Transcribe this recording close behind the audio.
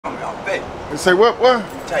Say what?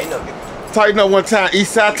 Tighten up, nigga. Tighten up one time,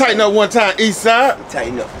 Eastside. Tighten up one time, Eastside.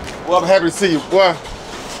 Tighten up. Well, I'm happy to see you, boy.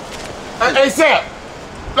 Hey, Sap.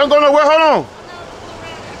 Don't go nowhere. Hold on.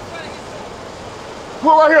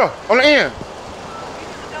 Pull right here on the end.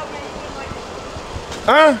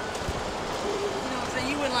 Huh? You know what I'm saying?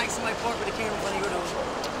 You wouldn't like somebody park with a camera in front of your door.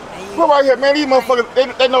 Pull right here, man. These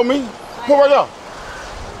motherfuckers, they know me. Pull right here.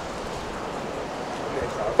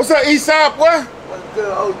 What's up, Eastside, boy? What's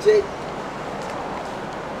good, OJ?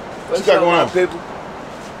 What you got going on? People?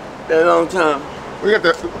 Been a long time. We got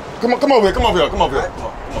the. Come over here. Come over here. Come over here. Come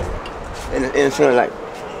on. In the sunlight.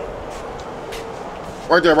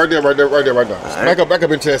 Right there. Right. Back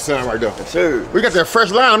up into that sun right there. Yes, sir. We got that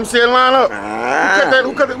fresh line. Let me see that line up.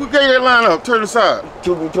 Who gave that line up? Turn the side.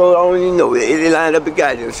 Truth be told, I don't even know. They lined up and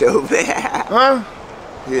got themselves. Huh?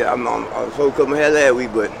 Yeah, I was supposed to come here last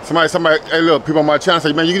week, but Somebody, hey, look, people on my channel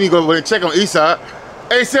say, man, you need to go over there and check on Eastside.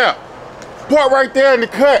 Hey, Sap, park right there in the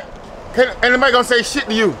cut. Ain't nobody gonna say shit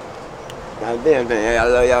to you. God damn thing. Hey, I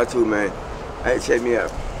love y'all too, man. Hey, check me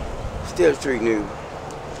out. Still street nigga.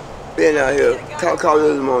 Been out here. Call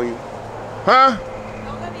them on you. Huh?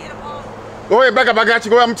 Go ahead, back up. I got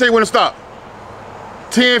you. Go ahead. I'm gonna tell you when to stop.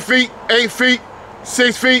 10 feet, 8 feet,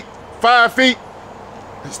 6 feet, 5 feet.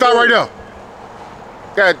 Stop right there.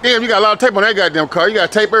 God damn, you got a lot of tape on that goddamn car. You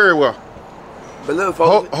got tape everywhere. But look,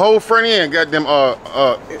 folks. Whole front end, goddamn.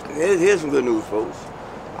 Here's some good news, folks.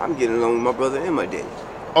 I'm getting along with my brother and my daddy.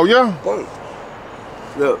 Oh yeah. Boom.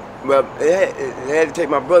 Look, well, it had to take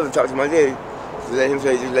my brother to talk to my daddy to let him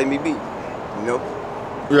say, just let me be. You know?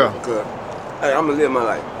 Yeah. Because hey, I'm gonna live my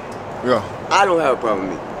life. Yeah. I don't have a problem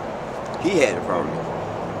with me. He had a problem with me.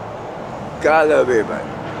 God love everybody.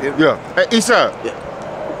 Yeah. Hey, Eastside. Yeah.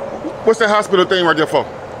 What's that hospital thing right there for?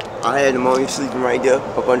 I had pneumonia sleeping right there,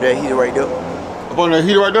 up under that heater right there. Up on that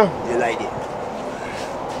heater right there? Just like that.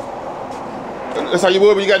 That's how you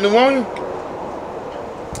would when you got pneumonia?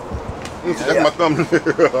 That's my thumbnail.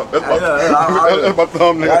 That's my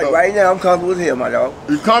thumbnail. Right now, I'm comfortable as hell, my dog.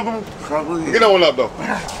 You comfortable? Comfortable as hell. Get that one up, though.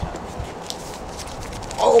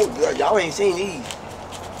 Oh, y'all ain't seen these.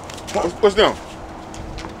 What's them?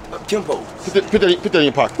 Tempos. Put that in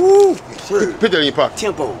your pocket. Woo, sure. Put that in your pocket.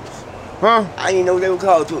 Tempos. Huh? I didn't know what they were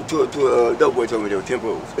called to a dope boy told me they were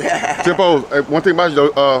tempos. Tempos. Hey, one thing about you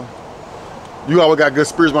though, you always got good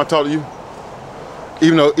spirits when I talk to you.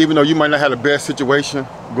 Even though you might not have the best situation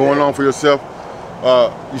going on for yourself,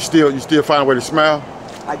 you still find a way to smile.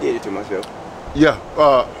 I did it to myself. Yeah.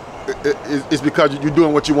 It's because you're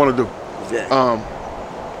doing what you want to do.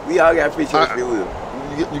 Exactly. We all got free choice free will.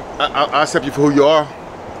 I accept you for who you are.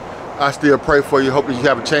 I still pray for you. Hope that you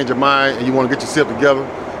have a change of mind and you want to get yourself together.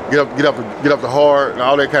 Get up the hard and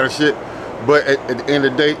all that kind of shit. But at the end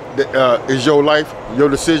of the day, it's your life, your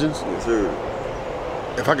decisions. Yes, sir.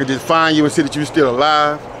 If I could just find you and see that you're still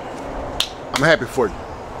alive, I'm happy for you.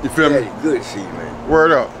 You feel me? Good to see you, man.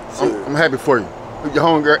 Word up. I'm happy for you. Your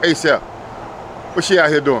homegirl ASAP. What's she out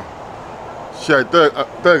here doing? She out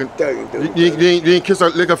thugging. You didn't kiss her,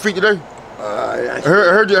 lick her feet today? I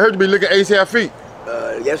heard you be licking ASAP feet.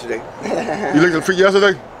 Yesterday. You licked her feet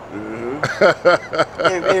yesterday?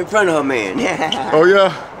 in front of her man. Oh yeah?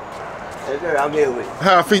 Yes, sir, I'm here with it.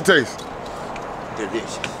 How her feet taste?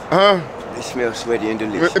 Delicious. Huh? They smell sweaty and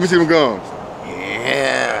delicious. Let me see them gums.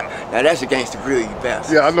 Yeah. Now that's against the grill, you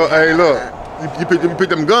bastard. Yeah, I know. Hey, look. You put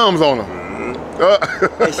them gums on her.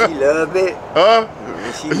 And she love it. Huh?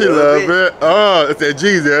 She love it. It's that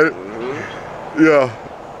G's at it. Yeah.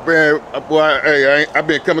 Man, boy, hey, I've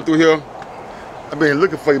been coming through here. I've been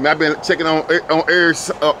looking for you, man. I've been checking on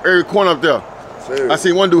every corner up there. Sir. I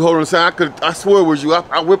seen one dude holding the sign. I swear it was you.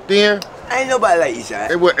 I whipped in. Ain't nobody like Eastside.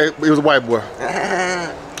 It was a white boy.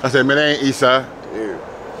 I said, man, that ain't Eastside. Yeah.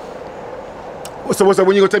 What's up?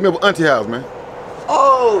 When you gonna take me over Auntie house, man?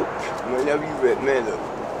 Oh, whenever you ready, man. Look,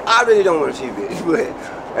 I really don't want to see this, but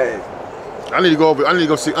hey. I need to go over. I need to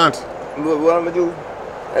go see Auntie. What I'm gonna do?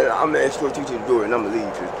 I'm gonna escort you to the door and I'm gonna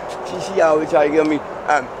leave. She always try to get me.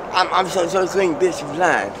 I'm so clean, bitch. You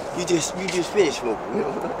lying. You just finished smoking.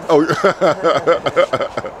 Oh.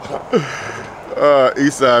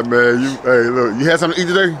 Eastside, man. Hey, look. You had something to eat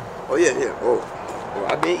today? Oh yeah. Oh,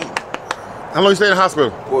 I've been eating. How long you stayed in the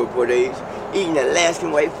hospital? 4 days. Eating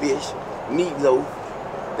Alaskan white fish, meatloaf.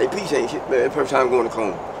 They piece ain't shit, man. First time going to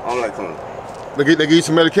coma. I don't like coma. They give you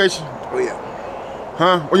some medication? Oh yeah.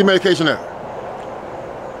 Huh? Where your medication at?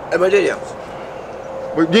 At my daddy's house.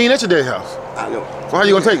 But you ain't at your daddy's house. I know. So how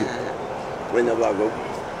you gonna take it? Whenever I go.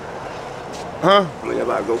 Huh?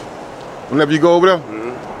 Whenever I go. Whenever you go over there?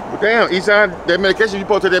 Mm-hmm. But damn, Eastside, that medication, you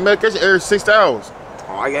supposed to take that medication every 6 hours.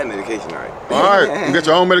 Oh, I got medication, all right. All right. You got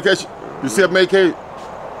your own medication? You self-medicated?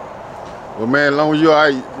 Well, man, as long as you all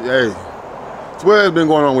right, hey. So what else been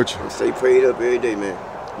going on with you? Stay prayed up every day, man.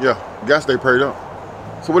 Yeah, you gotta stay prayed up.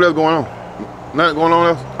 So what else going on? Nothing going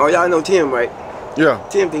on else? Oh, y'all know Tim, right? Yeah.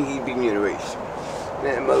 Tim think he beat me in the race.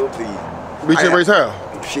 Man, mother, please. Beat you in the race how?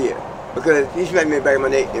 Shit. Because he smacked me in the back of my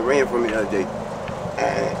neck and ran from me the other day.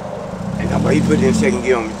 And he put it in second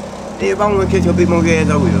gear on me. If I want to catch your big monkey ass,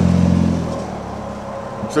 I will.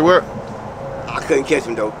 So what? I couldn't catch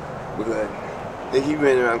him though, because then he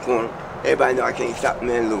ran around the corner. Everybody know I can't stop the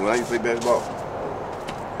man losing. I used to play basketball.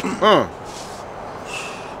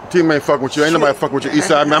 Team ain't fucking with you. Ain't nobody fucking with you,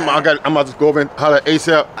 Eastside, man. I'm about to go over and holler at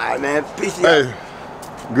ASAP. All right, man. Peace. Hey,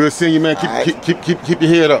 good seeing you, man. Keep your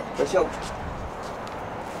head up. For sure.